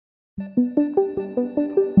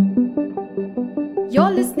You're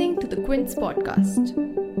listening to the Quince podcast.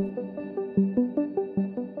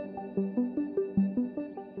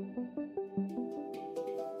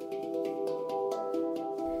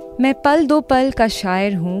 मैं पल दो पल का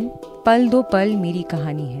शायर हूँ, पल दो पल मेरी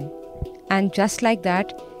कहानी है. And just like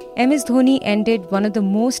that, MS Dhoni ended one of the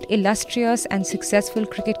most illustrious and successful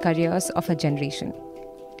cricket careers of a generation.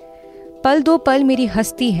 पल दो पल मेरी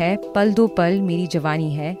हस्ती है, पल दो पल मेरी जवानी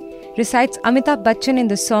है, recites Amitabh Bachchan in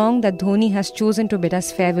the song that Dhoni has chosen to bid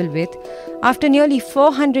us farewell with after nearly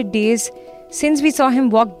 400 days since we saw him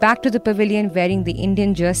walk back to the pavilion wearing the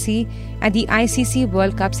Indian jersey at the ICC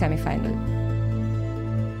World Cup semi-final.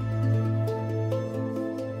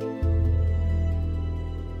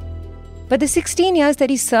 But the 16 years that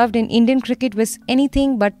he served in Indian cricket was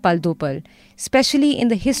anything but pal do pal, especially in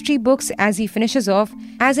the history books as he finishes off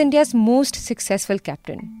as India's most successful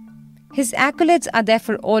captain. His accolades are there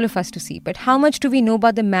for all of us to see, but how much do we know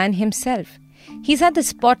about the man himself? He's had the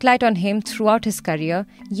spotlight on him throughout his career,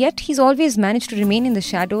 yet he's always managed to remain in the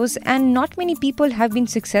shadows, and not many people have been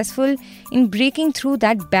successful in breaking through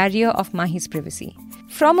that barrier of Mahi's privacy.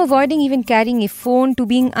 From avoiding even carrying a phone to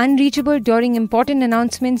being unreachable during important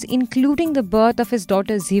announcements, including the birth of his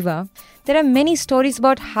daughter Ziva, there are many stories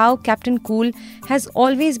about how Captain Cool has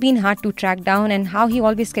always been hard to track down and how he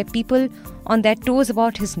always kept people on their toes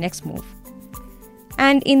about his next move.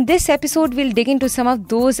 And in this episode, we'll dig into some of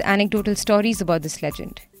those anecdotal stories about this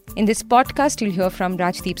legend. In this podcast, you'll hear from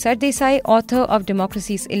Rajdeep Sardesai, author of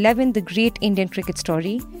Democracy's 11, The Great Indian Cricket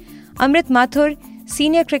Story, Amrit Mathur,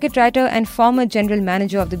 senior cricket writer and former general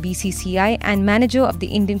manager of the BCCI and manager of the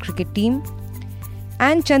Indian cricket team,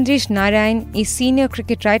 and Chandresh Narayan, a senior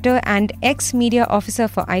cricket writer and ex-media officer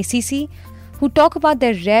for ICC, who talk about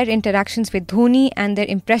their rare interactions with Dhoni and their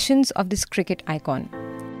impressions of this cricket icon.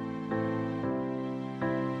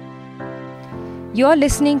 You're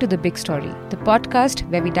listening to The Big Story, the podcast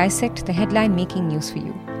where we dissect the headline-making news for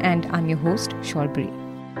you. And I'm your host, Shorbri.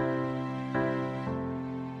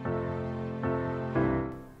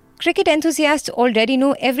 Cricket enthusiasts already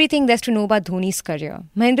know everything there's to know about Dhoni's career.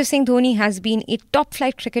 Mahendra Singh Dhoni has been a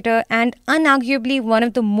top-flight cricketer and unarguably one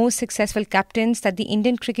of the most successful captains that the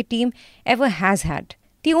Indian cricket team ever has had.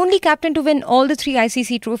 The only captain to win all the 3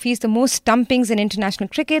 ICC trophies, the most stumpings in international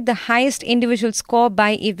cricket, the highest individual score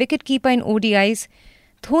by a wicketkeeper in ODIs,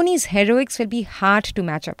 Dhoni's heroics will be hard to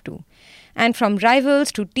match up to. And from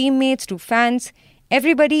rivals to teammates to fans,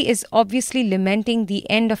 everybody is obviously lamenting the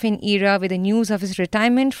end of an era with the news of his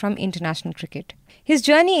retirement from international cricket. His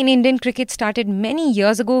journey in Indian cricket started many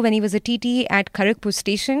years ago when he was a TT at Kharagpur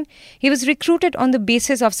station. He was recruited on the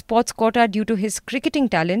basis of sports quota due to his cricketing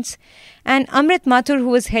talents. And Amrit Mathur, who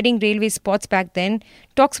was heading Railway Sports back then,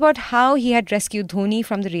 talks about how he had rescued Dhoni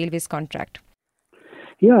from the Railways contract.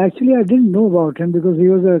 Yeah, actually I didn't know about him because he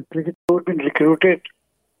was a cricketer who had been recruited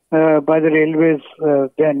by the Railways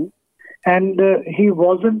then. And he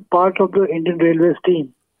wasn't part of the Indian Railways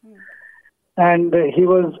team. And he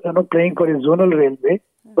was playing for his zonal railway,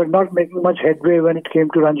 but not making much headway when it came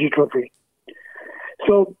to Ranji Trophy.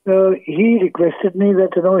 So he requested me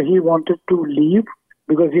that he wanted to leave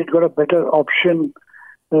because he'd got a better option,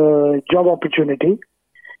 job opportunity.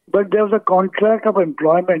 But there was a contract of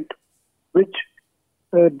employment which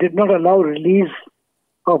did not allow release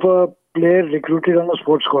of a player recruited on a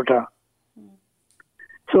sports quota.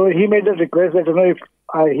 So he made the request that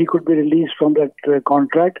if he could be released from that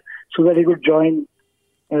contract so that he could join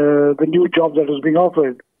the new job that was being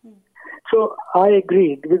offered. So I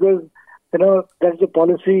agreed because that's the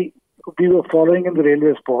policy we were following in the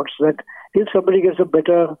railway sports, that if somebody gets a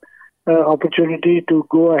better opportunity to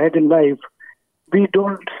go ahead in life, we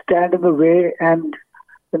don't stand in the way and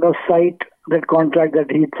cite that contract that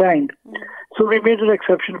he signed. So we made an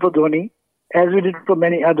exception for Dhoni, as we did for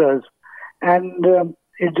many others, and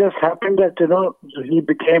it just happened that he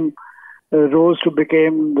became rose to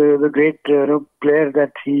become the great player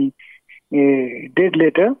that he did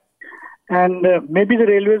later, and maybe the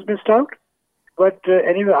Railways missed out. But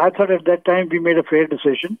anyway, I thought at that time we made a fair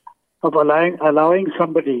decision of allowing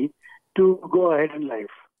somebody to go ahead in life.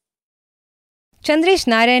 Chandresh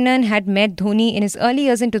Narayanan had met Dhoni in his early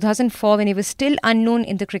years in 2004 when he was still unknown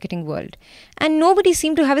in the cricketing world. And nobody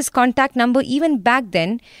seemed to have his contact number even back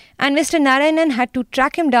then. And Mr. Narayanan had to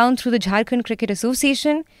track him down through the Jharkhand Cricket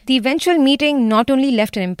Association. The eventual meeting not only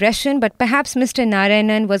left an impression, but perhaps Mr.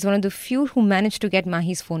 Narayanan was one of the few who managed to get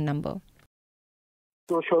Mahi's phone number.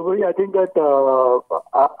 So, Shorbari, I think that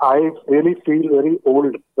I really feel very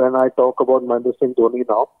old when I talk about Mahendra Singh Dhoni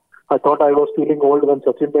now. I thought I was feeling old when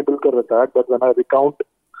Sachin Tendulkar retired, but when I recount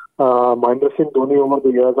Mahendra Singh Dhoni over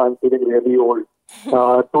the years, I'm feeling really old.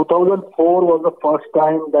 2004 was the first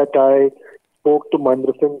time that I spoke to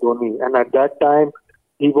Mahendra Singh Dhoni, and at that time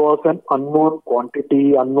he was an unknown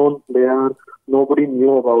quantity, unknown player. Nobody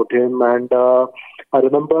knew about him, and I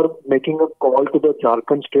remember making a call to the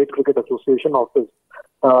Jharkhand State Cricket Association office,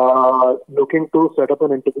 looking to set up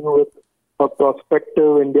an interview with a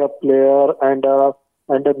prospective India player and a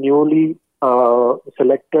newly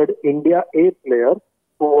selected India A player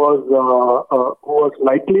who was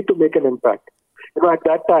likely to make an impact. At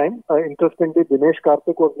that time, interestingly, Dinesh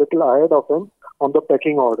Karthik was little ahead of him on the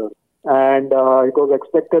pecking order. And it was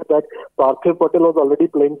expected that Parthiv Patel was already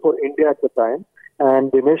playing for India at the time.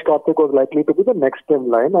 And Dinesh Karthik was likely to be the next in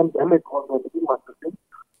line. And then it was going to be Mahendra Singh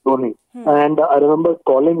Dhoni. And I remember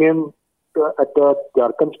calling him at the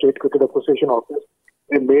Jharkhand State Cricket Association office.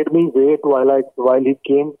 They made me wait while he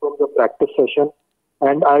came from the practice session.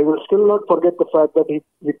 And I will still not forget the fact that he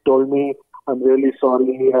told me, I'm really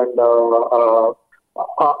sorry and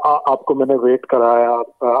आपको मैंने wait कराया.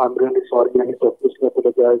 I'm really sorry and he profusely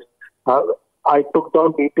apologized. I took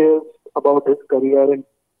down details about his career and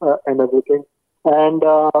everything. And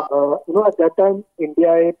at that time,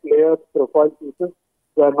 India A players profile pieces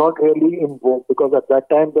were not really in vogue because at that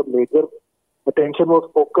time the major attention was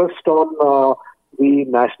focused on the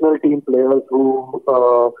national team players who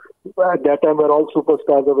at that time were all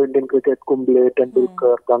superstars of Indian cricket: Kumble,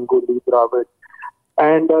 Tendulkar, Ganguly, Dravid.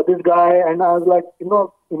 And this guy, and I was like, in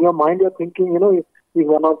your mind you're thinking, he's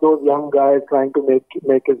one of those young guys trying to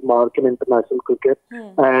make his mark in international cricket.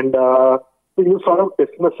 And so you sort of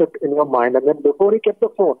dismiss it in your mind. And then before he kept the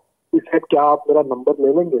phone, he said, "Kya aap mera number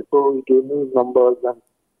le lenge?" So he gave me his numbers and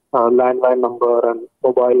landline number and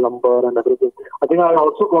mobile number and everything. I think I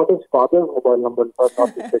also got his father's mobile number, if I'm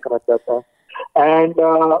not mistaken, at that time. And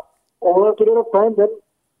over a period of time, then,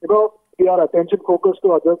 our attention focused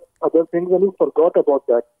to other things and he forgot about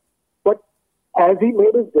that. But as he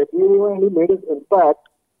made his debut and he made his impact,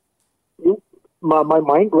 my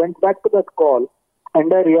mind went back to that call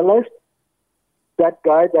and I realized that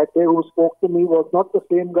guy that day who spoke to me was not the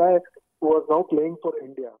same guy who was now playing for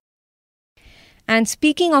India. And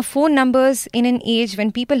speaking of phone numbers, in an age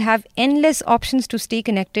when people have endless options to stay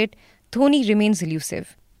connected, Dhoni remains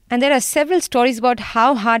elusive. And there are several stories about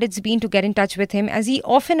how hard it's been to get in touch with him, as he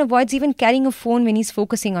often avoids even carrying a phone when he's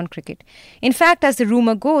focusing on cricket. In fact, as the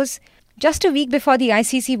rumor goes, just a week before the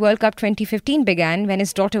ICC World Cup 2015 began, when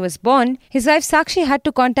his daughter was born, his wife Sakshi had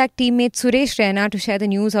to contact teammate Suresh Raina to share the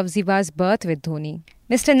news of Ziva's birth with Dhoni.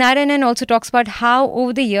 Mr. Narayanan also talks about how,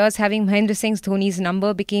 over the years, having Mahendra Singh Dhoni's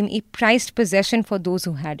number became a prized possession for those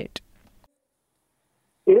who had it.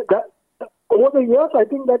 Over the years, I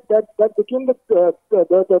think that became the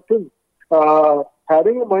thing.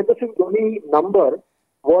 Having a Mahendra Singh Dhoni number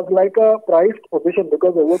was like a prized possession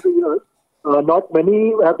because over the years, not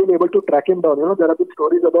many have been able to track him down. There have been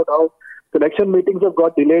stories about how selection meetings have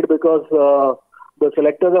got delayed because the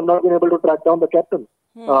selectors have not been able to track down the captain.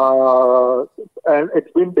 And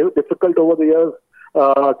it's been difficult over the years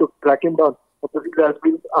to track him down. There has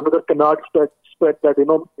been another canard spread that,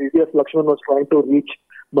 previous Lakshman was trying to reach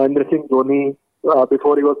Mahendra Singh Dhoni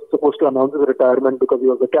before he was supposed to announce his retirement because he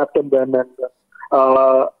was the captain then and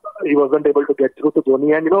he wasn't able to get through to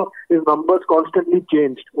Dhoni. And, his numbers constantly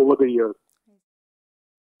changed over the years.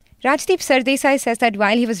 Rajdeep Sardesai says that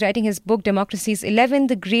while he was writing his book Democracy's 11,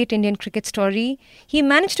 The Great Indian Cricket Story, he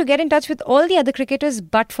managed to get in touch with all the other cricketers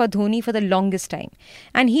but for Dhoni for the longest time.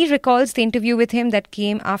 And he recalls the interview with him that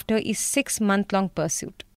came after a 6-month-long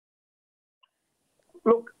pursuit.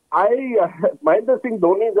 Look, Mahendra Singh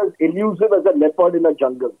Dhoni is as elusive as a leopard in a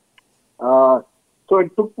jungle. So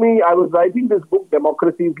it took me, I was writing this book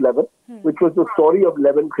Democracy's 11, which was the story of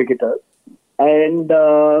 11 cricketers. And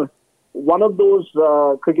one of those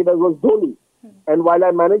cricketers was Dhoni. And while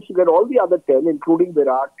I managed to get all the other 10, including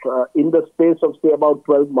Virat, in the space of, say, about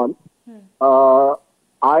 12 months,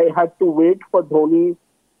 I had to wait for Dhoni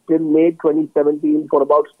till May 2017 for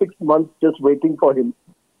about 6 months, just waiting for him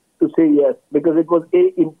to say yes, because it was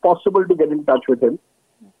impossible to get in touch with him.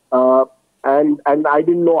 And I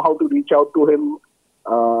didn't know how to reach out to him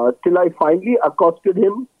till I finally accosted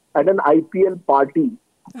him at an IPL party,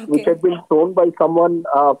 which had been thrown by someone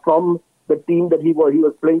from the team that he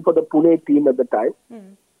was playing for, the Pune team at the time.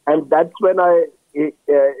 And that's when he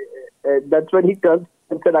turned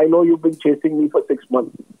and said, "I know you've been chasing me for 6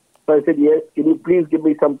 months." So I said, "Yes, can you please give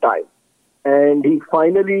me some time?" And he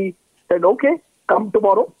finally said, "Okay, come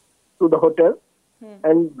tomorrow to the hotel."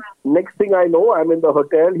 And next thing I know, I'm in the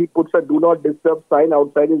hotel. He puts a "Do Not Disturb" sign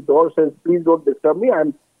outside his door, says, "Please don't disturb me.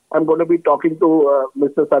 I'm going to be talking to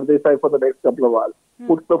Mr. Sardesai for the next couple of hours."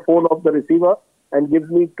 Puts the phone off the receiver and gives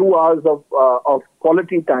me 2 hours of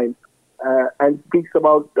quality time. and speaks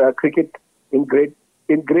about cricket in great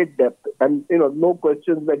depth. And no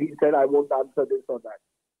questions that he said, I won't answer this or that.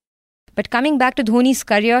 But coming back to Dhoni's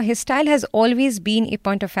career, his style has always been a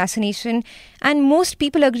point of fascination, and most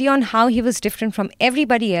people agree on how he was different from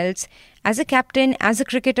everybody else as a captain, as a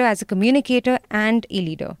cricketer, as a communicator, and a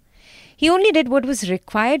leader. He only did what was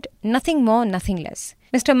required, nothing more, nothing less.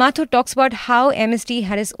 Mr. Mathur talks about how MSD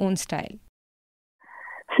had his own style.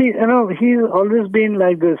 See, he's always been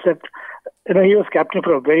like this. That he was captain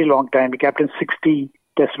for a very long time. He captained 60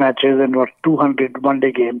 test matches and 200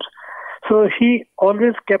 one-day games. So he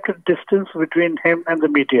always kept a distance between him and the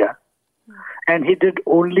media. And he did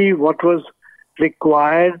only what was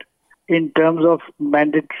required in terms of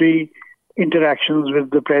mandatory interactions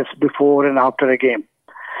with the press before and after a game.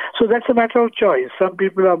 So that's a matter of choice. Some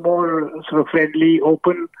people are more sort of friendly,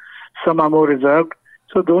 open. Some are more reserved.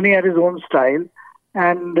 So Dhoni had his own style.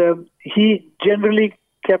 And he generally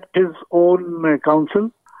kept his own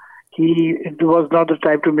counsel. He was not the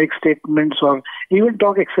type to make statements or even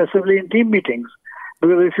talk excessively in team meetings.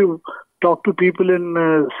 Because if you talk to people in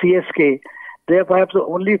CSK, they are perhaps the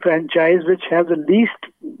only franchise which has the least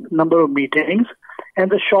number of meetings and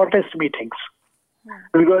the shortest meetings.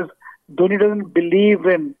 Because Dhoni doesn't believe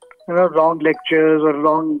in long lectures or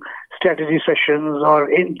long strategy sessions or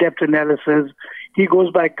in-depth analysis. He goes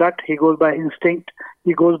by gut, he goes by instinct,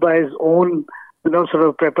 he goes by his own sort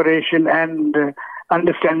of preparation and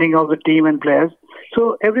understanding of the team and players.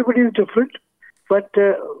 So everybody is different, but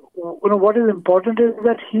what is important is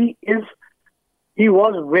that he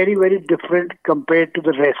was very, very different compared to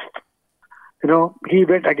the rest. He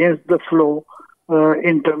went against the flow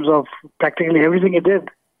in terms of practically everything he did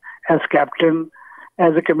as captain,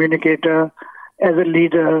 as a communicator, as a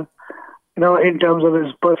leader, in terms of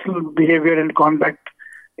his personal behavior and conduct,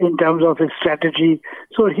 in terms of his strategy.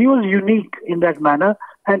 So he was unique in that manner,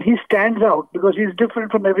 and he stands out because he's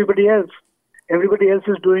different from everybody else. Everybody else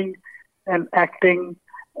is doing and acting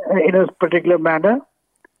in a particular manner,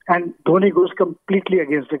 and Dhoni goes completely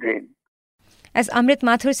against the grain. As Amrit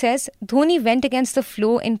Mathur says, Dhoni went against the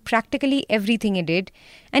flow in practically everything he did,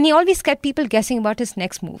 and he always kept people guessing about his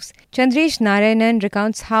next moves. Chandresh Narayanan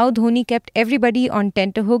recounts how Dhoni kept everybody on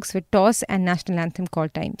tenterhooks with toss and national anthem call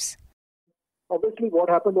times. Obviously, what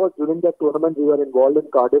happened was during that tournament, we were involved in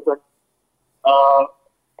Cardiff, and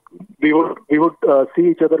we would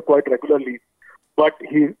see each other quite regularly. But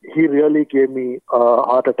he really gave me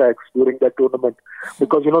heart attacks during that tournament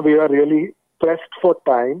because we were really pressed for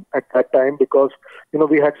time at that time because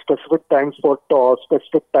we had specific times for toss,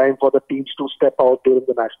 specific time for the teams to step out during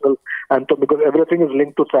the national anthem because everything is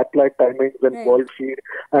linked to satellite timings and world feed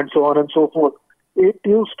and so on and so forth. It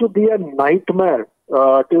used to be a nightmare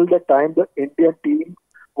till the time the Indian team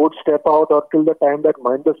would step out or till the time that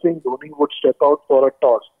Mahendra Singh Dhoni would step out for a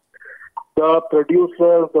toss. The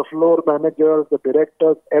producers, the floor managers, the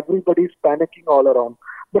directors, everybody's panicking all around.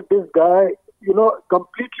 But this guy,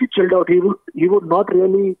 completely chilled out. He would not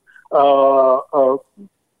really bother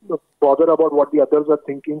about what the others are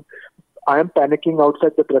thinking. I am panicking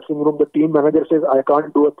outside the dressing room. The team manager says, I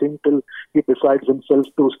can't do a thing till he decides himself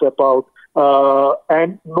to step out.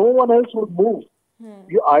 And no one else would move.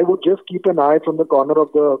 I would just keep an eye from the corner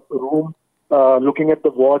of the room, looking at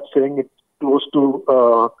the watch, saying it's close to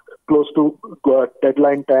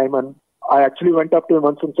deadline time. And I actually went up to him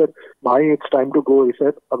once and said, Bhai, it's time to go. He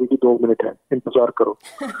said, Abhi bhi 2 minutes hai, intezar karo.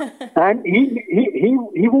 And he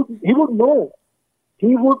would know.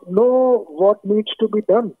 He would know what needs to be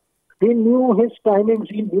done. He knew his timings.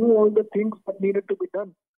 He knew all the things that needed to be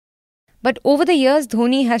done. But over the years,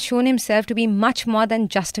 Dhoni has shown himself to be much more than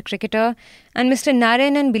just a cricketer, and Mr.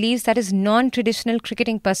 Narayanan believes that his non-traditional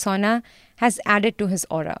cricketing persona has added to his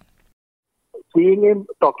aura. Seeing him,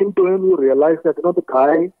 talking to him, you realize that, the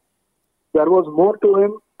guy, there was more to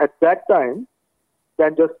him at that time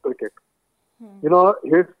than just cricket.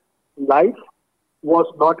 His life was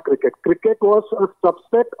not cricket. Cricket was a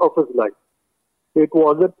subset of his life. It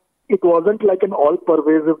wasn't like an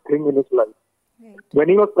all-pervasive thing in his life. Right. When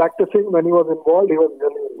he was practicing, when he was involved, he was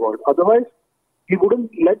really involved. Otherwise, he wouldn't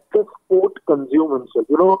let the sport consume himself.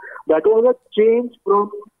 That was a change from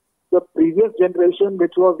the previous generation,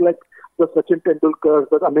 which was like the Sachin Tendulkar,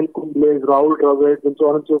 the Anil Kumble's, Rahul Dravid, and so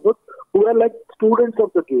on and so forth, who were like students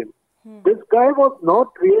of the game. This guy was not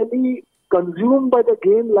really consumed by the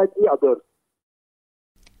game like the others.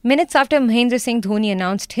 Minutes after Mahendra Singh Dhoni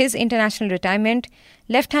announced his international retirement,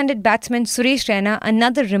 left-handed batsman Suresh Raina,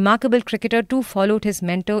 another remarkable cricketer, too followed his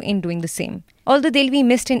mentor in doing the same. Although they'll be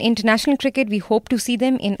missed in international cricket, we hope to see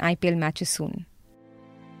them in IPL matches soon.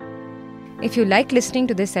 If you like listening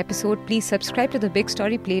to this episode, please subscribe to the Big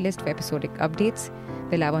Story playlist for episodic updates.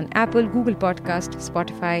 We're live on Apple, Google Podcast,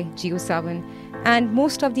 Spotify, JioSaavn, and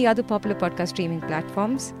most of the other popular podcast streaming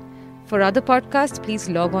platforms. For other podcasts, please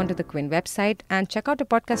log on to the Quint website and check out the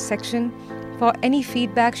podcast section. For any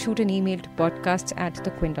feedback, shoot an email to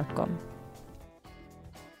podcasts@thequint.com.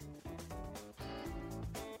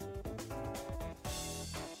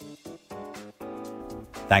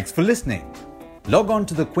 Thanks for listening. Log on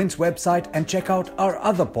to the Quint's website and check out our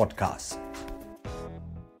other podcasts.